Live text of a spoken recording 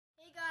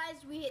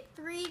guys, we hit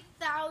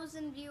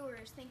 3,000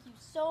 viewers. Thank you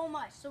so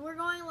much. So we're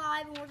going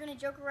live and we're going to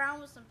joke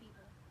around with some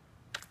people.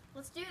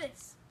 Let's do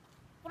this.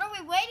 What are we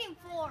waiting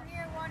for? We're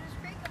here at Waters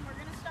Creek and we're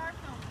going to start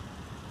filming.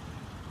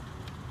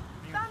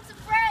 Found some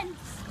friends.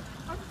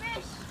 Our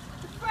fish.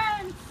 The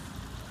friends.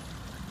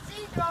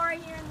 See, they're all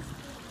right here in the street.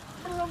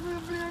 We're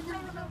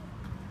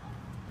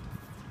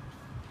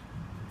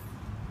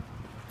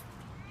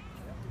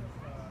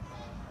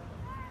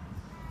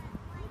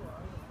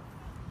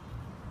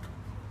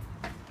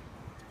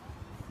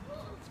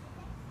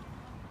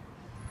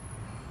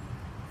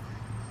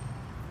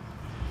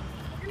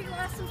gonna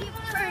ask some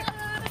people first.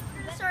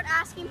 We're gonna start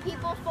asking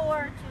people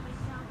for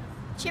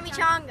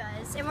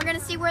chimichangas, and we're gonna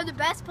see where the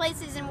best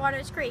place is in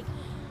Waters Creek,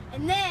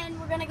 and then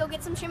we're gonna go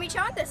get some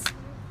chimichangas.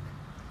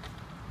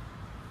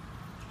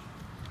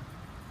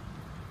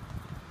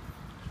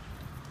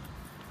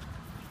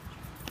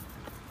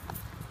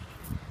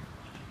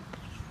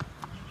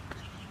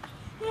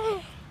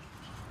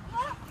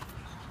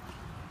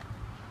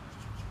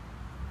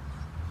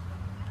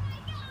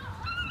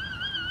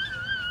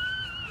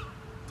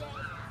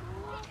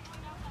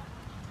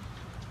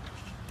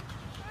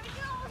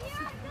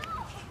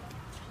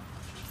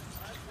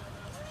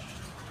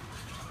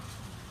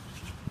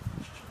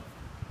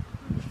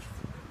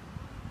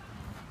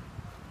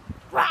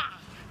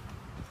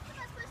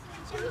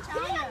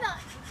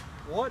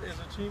 What is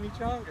a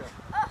chimichanga?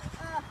 I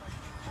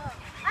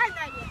have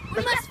no idea.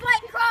 We must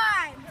fight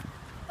crime!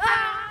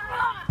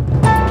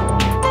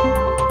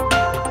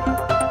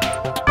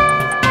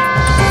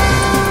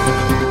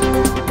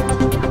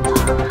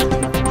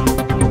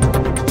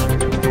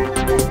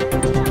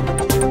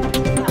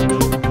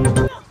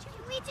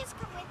 Can we just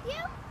come with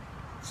you?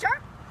 Sure,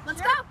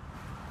 let's go!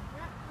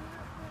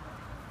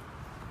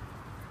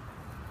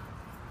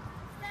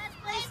 Best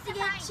place to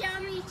get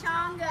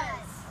chimichangas. I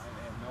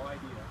have no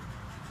idea.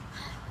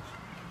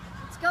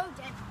 Let's go,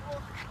 Deadpool.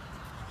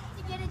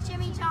 To get a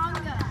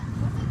chimichanga.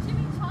 What's a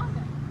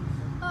chimichanga?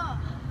 Oh.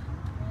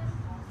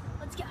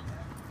 Let's go.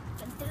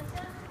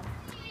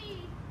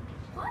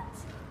 What?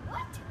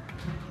 What?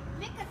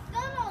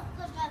 Mikasono's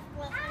the best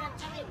place for a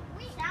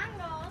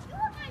chimichanga. You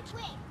want my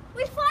wing?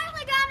 We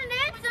finally got an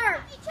answer!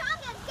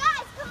 Chimichangas,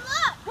 guys, come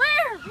look!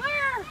 Where?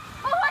 Where?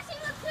 Oh, I see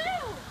them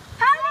too!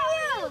 How do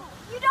you?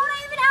 You don't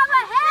even have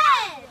a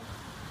head!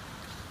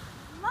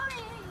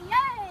 Mommy,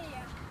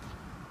 yay!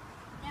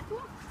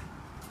 Apple?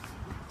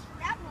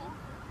 Apple?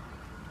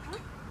 Huh?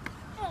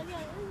 Oh, yeah,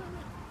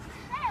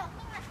 hey, I'll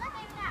clean my stuff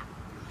even now.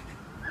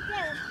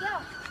 Okay, let's go.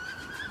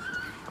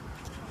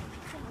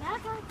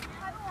 I've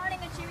been wanting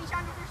a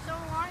chimichanga for so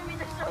long. I mean,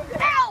 they're so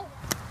good. Ow!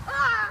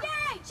 Ah!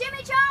 Yay!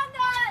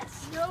 Chimichangas!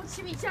 No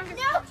chimichangas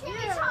No for you.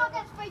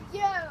 chimichangas for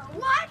you!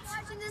 What?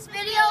 Watching this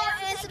video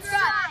and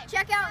subscribe.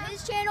 Check out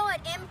his channel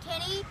at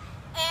mkenny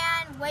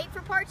and wait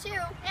for part 2.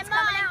 It's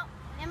coming out.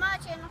 And my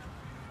channel.